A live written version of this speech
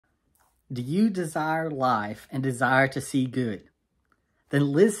do you desire life and desire to see good?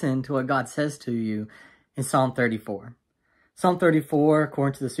 Then listen to what God says to you in Psalm 34. Psalm 34,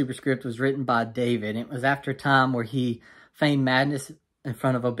 according to the superscript, was written by David. It was after a time where he feigned madness in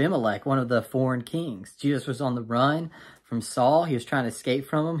front of Abimelech, one of the foreign kings. Jesus was on the run from Saul. He was trying to escape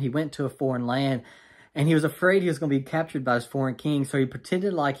from him. He went to a foreign land, and he was afraid he was going to be captured by his foreign king, so he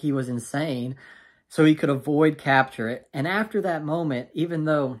pretended like he was insane so he could avoid capture. And after that moment, even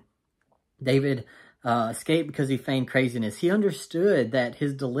though David escaped because he feigned craziness, he understood that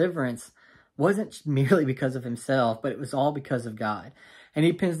his deliverance wasn't merely because of himself, but it was all because of God. And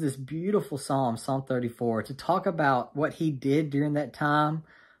he pens this beautiful psalm, Psalm 34, to talk about what he did during that time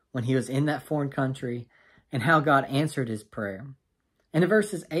when he was in that foreign country and how God answered his prayer. And in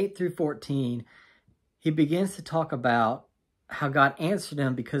verses 8 through 14, he begins to talk about how God answered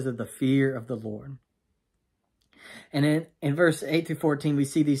him because of the fear of the Lord. And in verse 8 through 14, we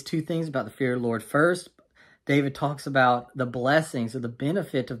see these two things about the fear of the Lord. First, David talks about the blessings or the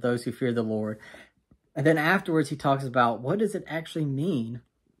benefit of those who fear the Lord. And then afterwards, he talks about what does it actually mean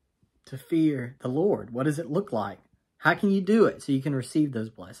to fear the Lord? What does it look like? How can you do it so you can receive those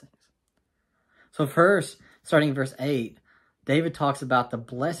blessings? So first, starting in verse 8, David talks about the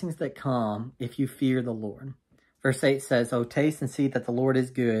blessings that come if you fear the Lord. Verse 8 says, "O taste and see that the Lord is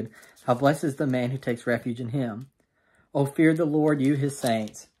good. How blessed is the man who takes refuge in him. O fear the Lord, you his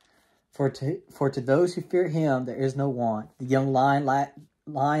saints. For to those who fear him there is no want. The young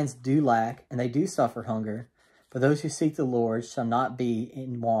lions do lack, and they do suffer hunger. But those who seek the Lord shall not be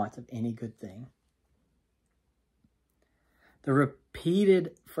in want of any good thing." The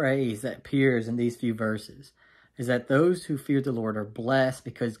repeated phrase that appears in these few verses is that those who fear the Lord are blessed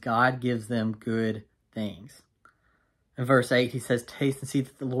because God gives them good things. In verse 8, he says, "Taste and see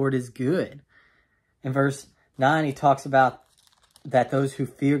that the Lord is good." In verse 9, he talks about that those who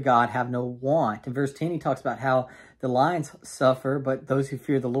fear God have no want. In verse 10, he talks about how the lions suffer, but those who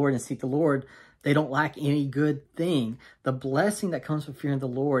fear the Lord and seek the Lord, they don't lack any good thing. The blessing that comes from fearing the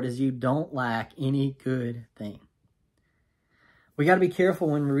Lord is you don't lack any good thing. We got to be careful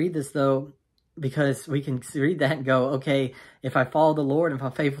when we read this, though, because we can read that and go, okay, if I follow the Lord, if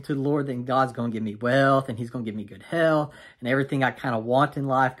I'm faithful to the Lord, then God's going to give me wealth and he's going to give me good health and everything I kind of want in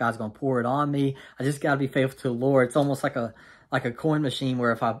life, God's going to pour it on me. I just got to be faithful to the Lord. It's almost like a coin machine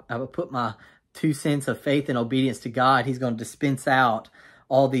where if I would put my 2 cents of faith and obedience to God, he's going to dispense out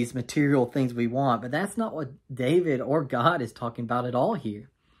all these material things we want. But that's not what David or God is talking about at all here.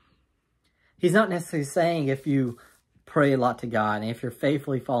 He's not necessarily saying if you pray a lot to God, and if you're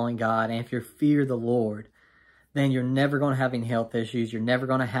faithfully following God, and if you fear the Lord, then you're never going to have any health issues. You're never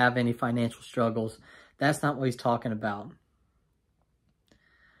going to have any financial struggles. That's not what he's talking about.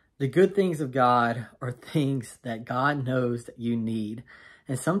 The good things of God are things that God knows that you need.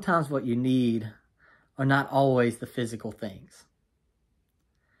 And sometimes what you need are not always the physical things.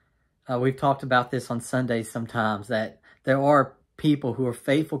 We've talked about this on Sundays sometimes, that there are people who are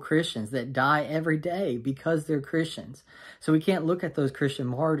faithful Christians that die every day because they're Christians. So we can't look at those Christian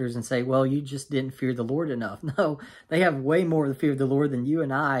martyrs and say, well, you just didn't fear the Lord enough. No, they have way more of the fear of the Lord than you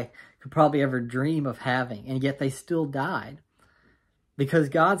and I could probably ever dream of having. And yet they still died. Because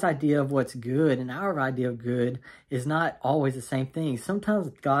God's idea of what's good and our idea of good is not always the same thing.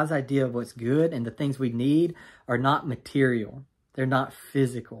 Sometimes God's idea of what's good and the things we need are not material. They're not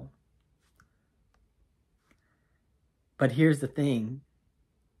physical. But here's the thing.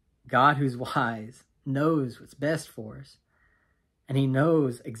 God, who's wise, knows what's best for us. And he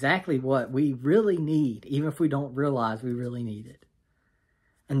knows exactly what we really need, even if we don't realize we really need it.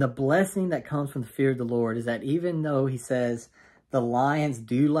 And the blessing that comes from the fear of the Lord is that even though he says the lions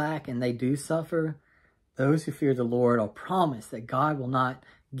do lack and they do suffer, those who fear the Lord are promised that God will not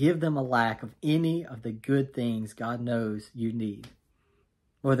give them a lack of any of the good things God knows you need,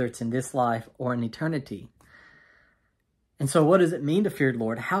 whether it's in this life or in eternity. And so what does it mean to fear the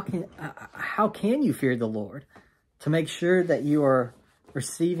Lord? How can you fear the Lord to make sure that you are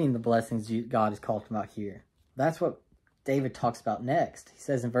receiving the blessings God has called about here? That's what David talks about next. He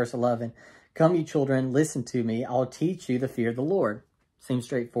says in verse 11, "Come, you children, listen to me. I'll teach you the fear of the Lord." Seems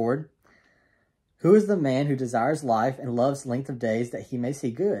straightforward. "Who is the man who desires life and loves length of days that he may see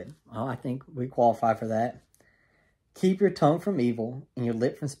good?" Well, I think we qualify for that. "Keep your tongue from evil and your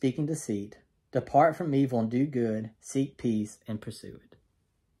lip from speaking deceit. Depart from evil and do good. Seek peace and pursue it."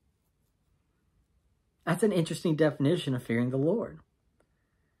 That's an interesting definition of fearing the Lord.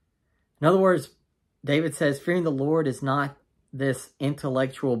 In other words, David says fearing the Lord is not this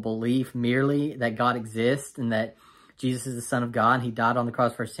intellectual belief merely that God exists and that Jesus is the Son of God and he died on the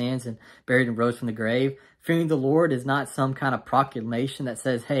cross for our sins and buried and rose from the grave. Fearing the Lord is not some kind of proclamation that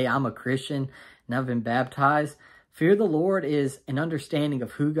says, hey, I'm a Christian and I've been baptized. Fear the Lord is an understanding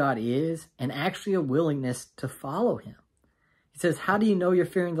of who God is and actually a willingness to follow him. He says, how do you know you're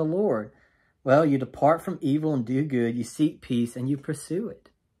fearing the Lord? Well, you depart from evil and do good. You seek peace and you pursue it.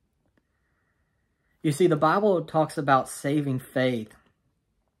 You see, the Bible talks about saving faith.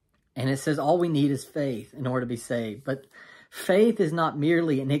 And it says all we need is faith in order to be saved. But faith is not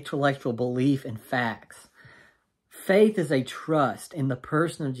merely an intellectual belief in facts. Faith is a trust in the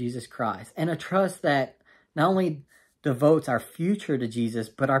person of Jesus Christ. And a trust that not only devotes our future to Jesus,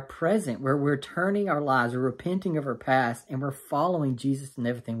 but our present, where we're turning our lives, we're repenting of our past, and we're following Jesus in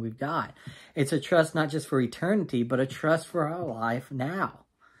everything we've got. It's a trust not just for eternity, but a trust for our life now.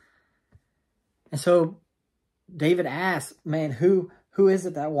 And so David asks, man, who is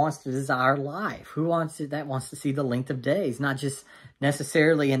it that wants to desire life? Who wants to see the length of days? Not just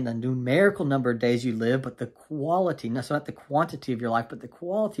necessarily in the numerical number of days you live, but the quality. No, so not the quantity of your life, but the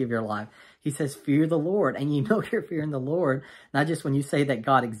quality of your life. He says, fear the Lord. And you know you're fearing the Lord, not just when you say that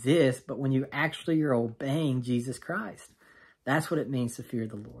God exists, but when you're obeying Jesus Christ. That's what it means to fear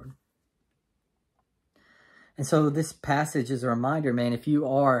the Lord. And so this passage is a reminder, man, if you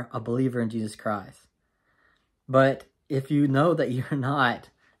are a believer in Jesus Christ, but if you know that you're not,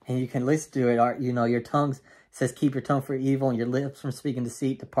 and you can listen to it, or, you know, your tongue says, keep your tongue from evil and your lips from speaking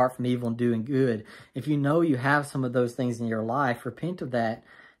deceit, depart from evil and doing good. If you know you have some of those things in your life, repent of that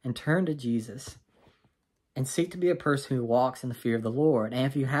and turn to Jesus and seek to be a person who walks in the fear of the Lord. And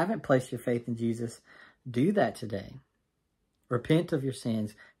if you haven't placed your faith in Jesus, do that today. Repent of your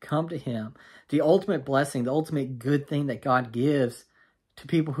sins. Come to him. The ultimate blessing, the ultimate good thing that God gives to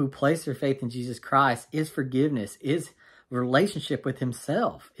people who place their faith in Jesus Christ is forgiveness, is relationship with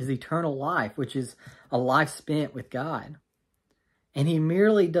himself, is eternal life, which is a life spent with God. And he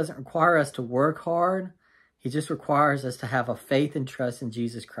merely doesn't require us to work hard. He just requires us to have a faith and trust in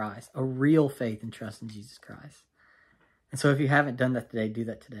Jesus Christ, a real faith and trust in Jesus Christ. And so if you haven't done that today, do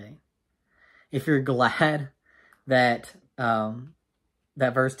that today. If you're glad that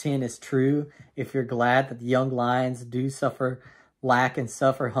that verse 10 is true, if you're glad that the young lions do suffer lack and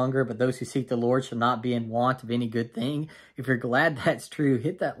suffer hunger, but those who seek the Lord shall not be in want of any good thing. If you're glad that's true,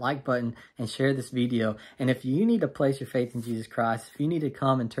 hit that like button and share this video. And if you need to place your faith in Jesus Christ, if you need to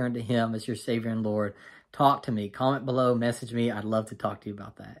come and turn to him as your Savior and Lord, talk to me. Comment below, message me. I'd love to talk to you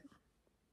about that.